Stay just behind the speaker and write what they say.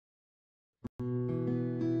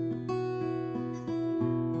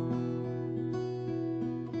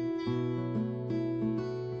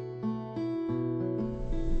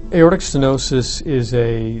Aortic stenosis is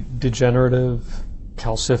a degenerative,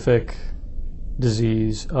 calcific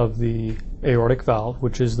disease of the aortic valve,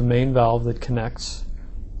 which is the main valve that connects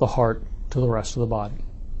the heart to the rest of the body.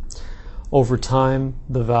 Over time,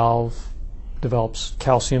 the valve develops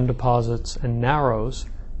calcium deposits and narrows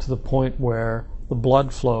to the point where the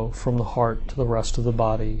blood flow from the heart to the rest of the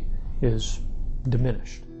body is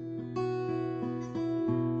diminished.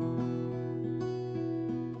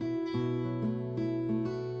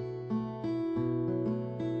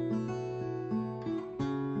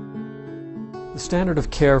 The standard of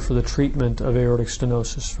care for the treatment of aortic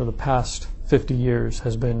stenosis for the past 50 years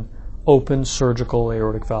has been open surgical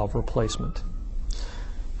aortic valve replacement.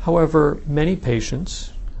 However, many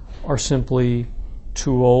patients are simply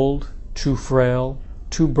too old, too frail,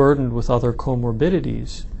 too burdened with other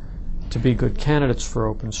comorbidities to be good candidates for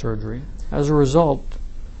open surgery. As a result,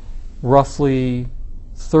 roughly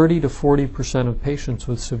 30 to 40% of patients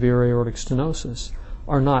with severe aortic stenosis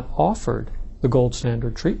are not offered the gold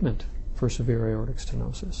standard treatment for severe aortic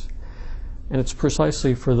stenosis. And it's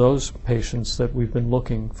precisely for those patients that we've been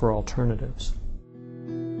looking for alternatives.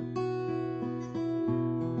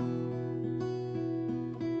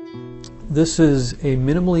 This is a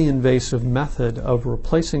minimally invasive method of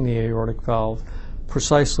replacing the aortic valve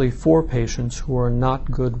precisely for patients who are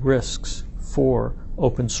not good risks for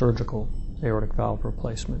open surgical aortic valve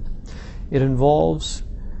replacement. It involves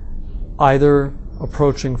either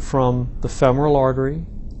approaching from the femoral artery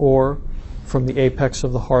or from the apex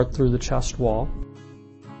of the heart through the chest wall.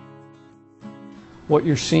 What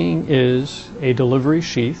you're seeing is a delivery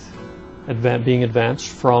sheath being advanced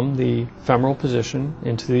from the femoral position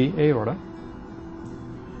into the aorta.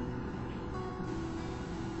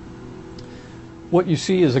 What you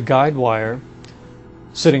see is a guide wire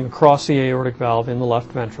sitting across the aortic valve in the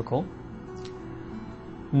left ventricle.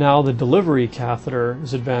 Now the delivery catheter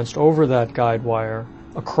is advanced over that guide wire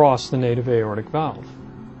across the native aortic valve.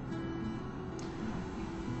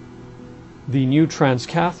 The new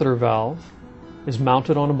transcatheter valve is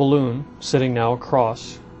mounted on a balloon sitting now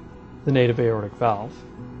across the native aortic valve.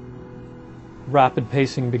 Rapid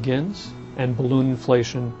pacing begins and balloon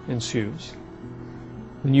inflation ensues.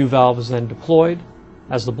 The new valve is then deployed.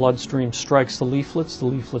 As the bloodstream strikes the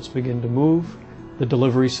leaflets begin to move. The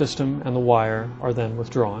delivery system and the wire are then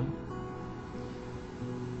withdrawn.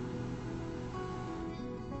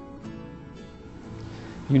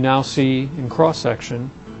 You now see in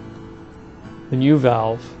cross-section the new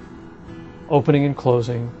valve opening and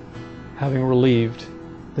closing, having relieved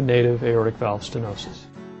the native aortic valve stenosis.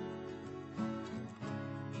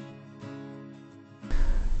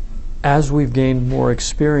 As we've gained more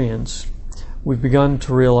experience, we've begun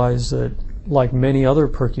to realize that, like many other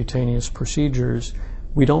percutaneous procedures,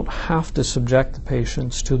 we don't have to subject the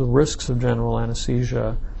patients to the risks of general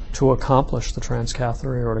anesthesia to accomplish the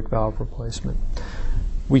transcatheter aortic valve replacement.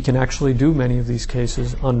 We can actually do many of these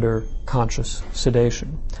cases under conscious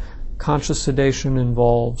sedation. Conscious sedation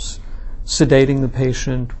involves sedating the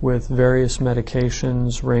patient with various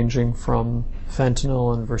medications ranging from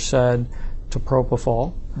fentanyl and Versed to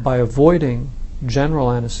propofol. By avoiding general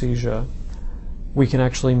anesthesia, we can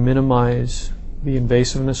actually minimize the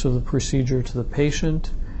invasiveness of the procedure to the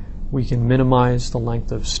patient. We can minimize the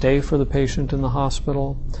length of stay for the patient in the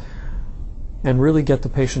hospital and really get the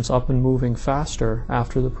patients up and moving faster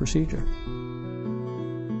after the procedure.